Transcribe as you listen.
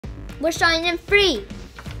We're starting in 3,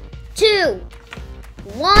 2,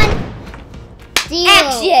 1. 0.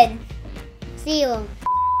 Action! 0.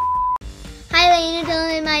 Hi, ladies and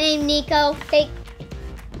gentlemen. My name is Nico.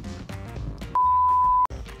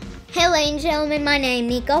 Hey, ladies and gentlemen. My name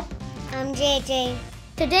is Nico. I'm JJ.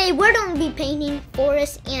 Today we're going to be painting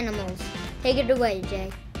forest animals. Take it away,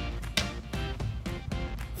 Jay.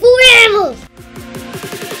 Forest animals!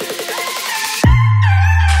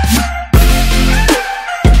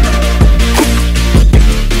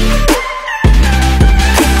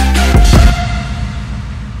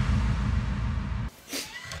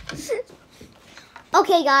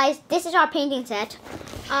 Okay guys, this is our painting set.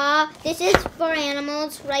 This is for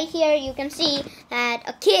animals. Right here you can see that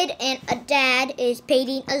a kid and a dad is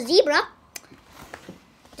painting a zebra.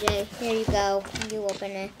 Jay, here you go. You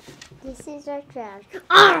open it. This is our trash.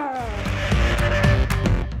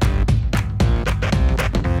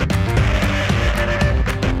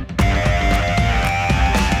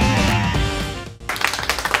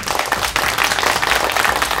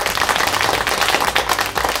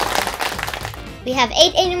 We have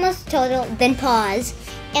 8 animals total, then pause.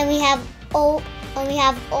 And we have all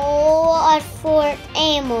our 4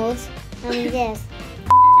 animals. This.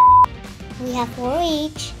 We have 4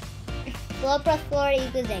 each. 4 plus 4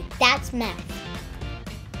 equals 8. That's math.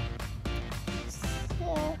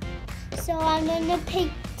 So I'm gonna pick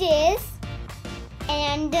this,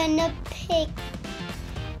 and I'm gonna pick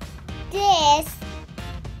this,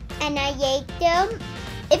 and I ate them.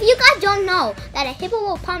 If you guys don't know that a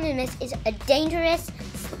hippopotamus is a dangerous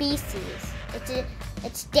species,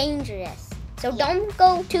 it's dangerous. So don't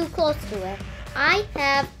go too close to it. I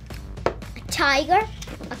have a tiger,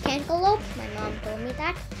 a cantaloupe. My mom told me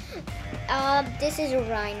that. This is a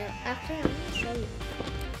rhino. Actually, I'm gonna show you.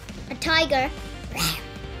 A tiger, a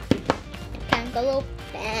cantaloupe.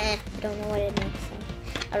 I don't know what it makes.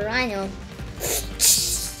 A rhino.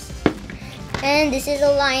 And this is a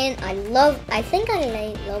lion. I think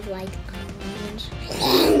I love like lions.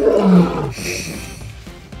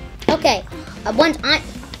 Okay, once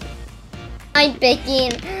I'm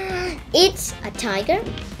picking, it's a tiger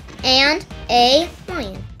and a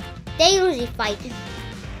lion. They usually fight.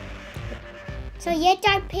 So you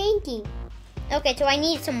start painting. Okay, so I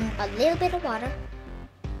need a little bit of water.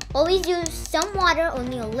 Always use some water,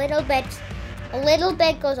 only a little bit. A little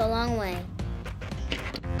bit goes a long way.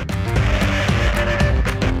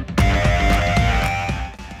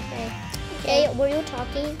 Okay, were you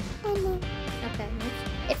talking? Oh no. Okay.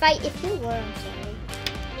 If you were, I'm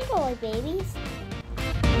sorry. Boy, babies.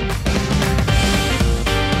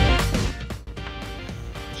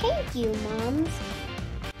 Thank you, moms.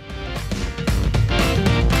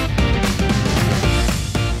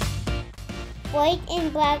 White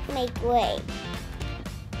and black make gray.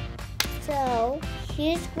 So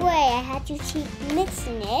here's gray. I had to keep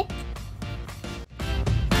mixing it.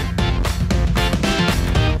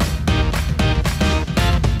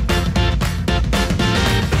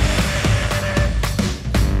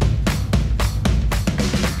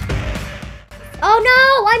 Oh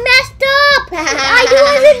no! I messed up! I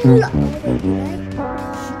don't know.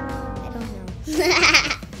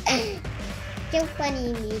 So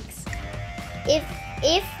funny, Meeks. If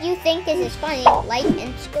you think this is funny, like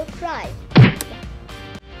and subscribe.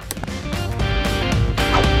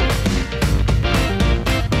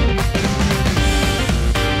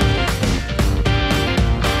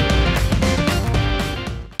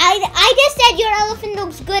 I just said your elephant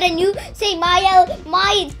looks good, and you say my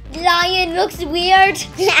lion looks weird.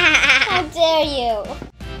 How dare you?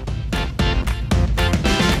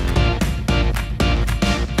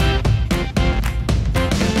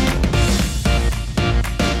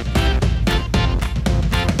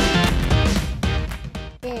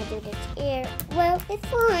 Well, it's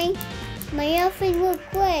fine. My elephant looks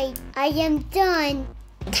great. I am done.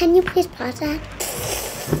 Can you please pause that?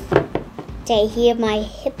 Say, here my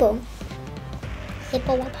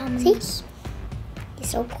hippopotamus. It's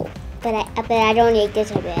so cool. But I don't eat this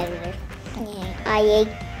guy better. Yeah. I ate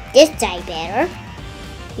this guy better.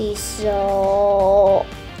 He's so.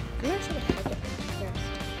 I'm not sure how to get first.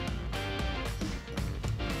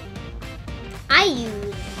 I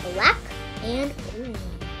use black and green.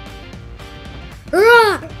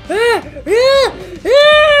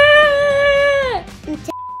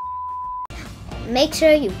 Make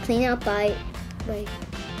sure you clean up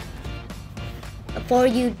before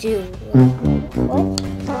you do. What?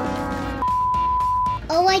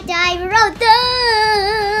 Oh my God, we're all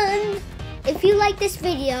done! If you like this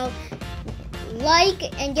video, like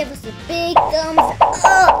and give us a big thumbs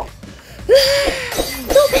up.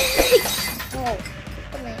 So big! Oh,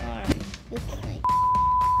 look at my arm.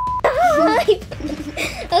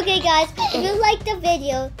 subscribe. Okay, guys, if you like the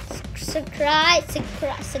video, subscribe,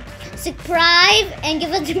 and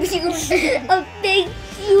give us a big,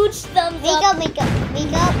 huge thumbs up. Miko,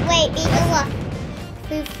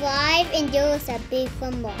 subscribe and give us a big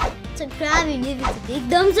thumbs up. Subscribe and give us a big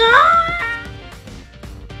thumbs up.